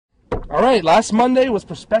All right, last Monday was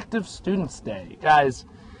Prospective Students Day. Guys,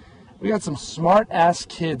 we got some smart-ass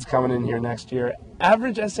kids coming in here next year.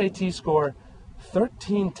 Average SAT score,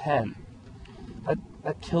 1310.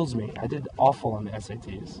 That kills me. I did awful on the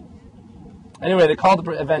SATs. Anyway, they called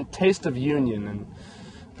the event Taste of Union, and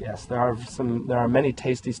yes, there are many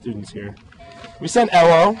tasty students here. We sent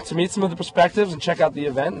Ewo to meet some of the prospectives and check out the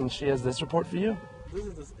event, and she has this report for you.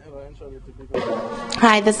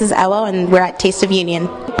 Hi, this is Ewo, and we're at Taste of Union.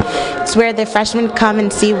 It's where the freshmen come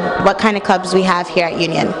and see what kind of clubs we have here at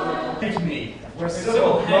Union. Where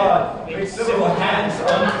civil blood makes civil hands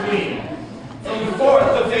unclean. From forth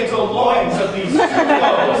the fatal loins of these two foes,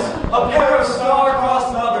 a pair of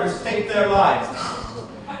star-crossed mothers take their lives.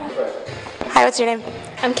 Hi, what's your name?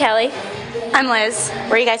 I'm Kelly. I'm Liz.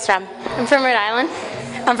 Where are you guys from? I'm from Rhode Island.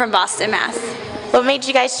 I'm from Boston, Mass. What made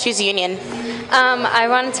you guys choose Union? I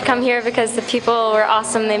wanted to come here because the people were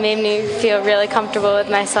awesome. They made me feel really comfortable with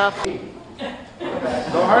myself. Don't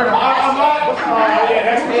hurt him. I'm not. Yeah,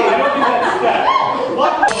 that's me. I don't think that's that.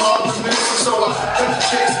 What?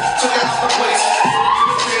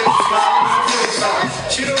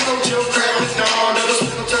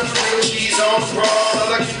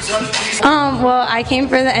 Well, I came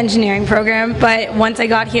for the engineering program, but once I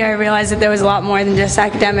got here, I realized that there was a lot more than just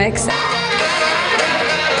academics.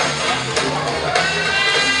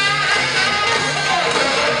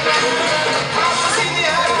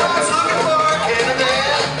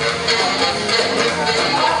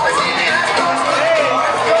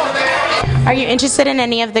 Are you interested in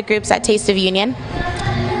any of the groups at Taste of Union?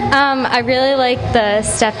 I really liked the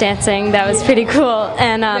step dancing. That was pretty cool.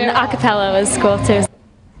 And the acapella was cool too.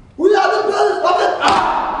 We are the brothers of the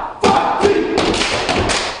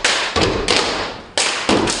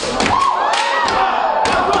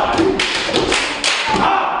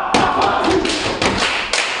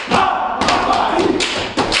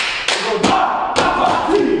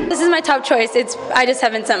This is my top choice. I just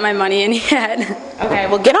haven't sent my money in yet. Okay,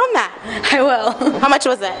 well get on that. I will. How much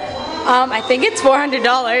was it? I think it's $400.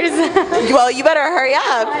 Well, you better hurry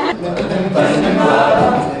up.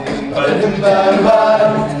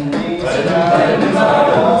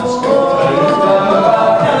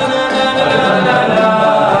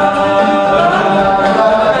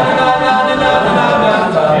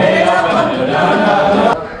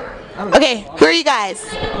 Okay, who are you guys?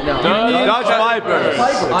 Dodge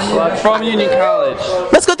Vipers from Union College.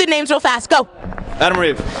 Let's go through names real fast. Go. Adam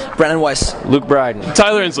Reeve, Brennan Weiss, Luke Bryden,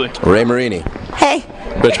 Tyler Inslee, Ray Marini, Hey.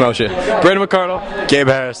 Rich Moshe, Brandon McCardle, Gabe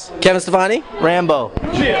Harris, Kevin Stefani, Rambo.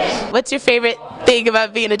 What's your favorite thing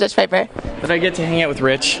about being a Dutch Piper? Did I get to hang out with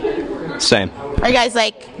Rich? same, Are you guys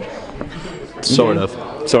like, sort of.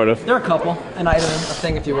 They're a couple, an item, a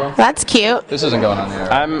thing, if you will. that's cute. This isn't going on there.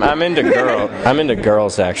 I'm into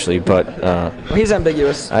girls actually, but He's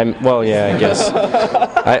ambiguous. well, yeah, I guess.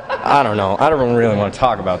 I don't know. I don't really want to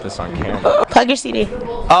talk about this on camera. Plug your CD.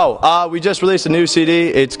 Oh, we just released a new CD.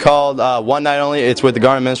 It's called One Night Only. It's with the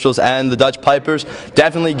Garden Minstrels and the Dutch Pipers.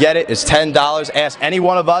 Definitely get it. It's $10. Ask any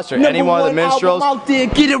one of us or any one of the minstrels. out there,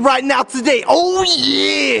 get it right now today. Oh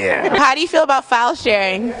yeah! How do you feel about file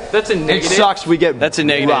sharing? That's a It negative. sucks. We get That's a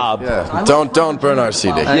negative. robbed. Yeah. Don't burn our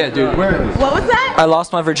CD. Yeah, dude. What was that? I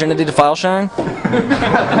lost my virginity to file sharing.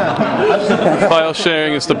 File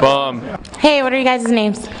sharing is the bomb. Hey, what are you guys'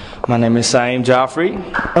 names? My name is Saeem Joffrey.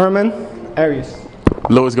 Herman Aries.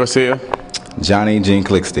 Louis Garcia. Johnny Jean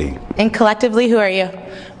Clickstein. And collectively, who are you?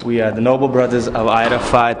 We are the Noble Brothers of Ida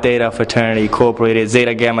Phi Theta Fraternity Incorporated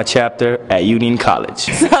Zeta Gamma Chapter at Union College.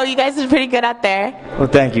 So you guys are pretty good out there. Well,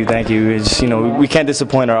 thank you. It's, we can't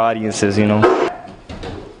disappoint our audiences,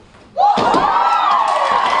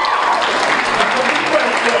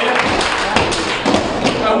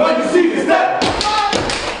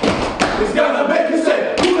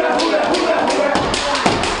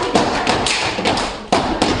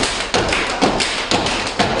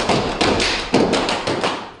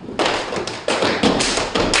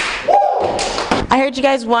 I heard you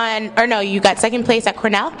guys won, or no, you got second place at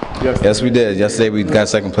Cornell? Yes, we did. Yesterday we got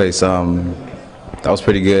second place. That was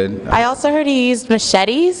pretty good. I also heard you used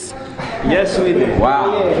machetes. Yes, we did.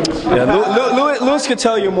 Wow. Yeah, Louis could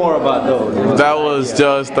tell you more about those. That was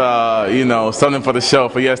just, something for the show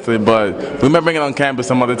for yesterday, but we might bring it on campus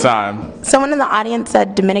some other time. Someone in the audience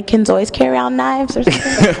said Dominicans always carry around knives or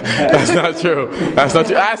something. That's not true. That's not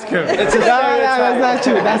true. Ask him. That's not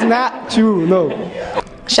true. That's not true. No.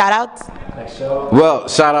 Shout outs. Well,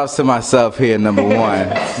 shout outs to myself here, number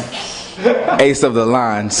one. Ace of the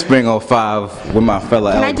line, Spring 05 with my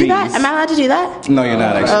fellow LBs. Can I do that? Am I allowed to do that? No, you're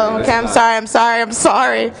not actually. Oh, okay. I'm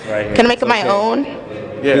sorry. Right. Can I make it my own?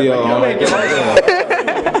 Yeah.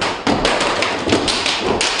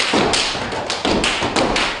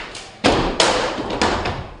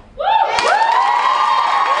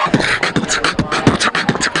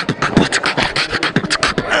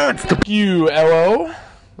 you, Ewo.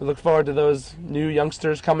 We look forward to those new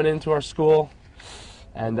youngsters coming into our school,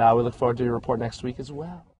 and we look forward to your report next week as well.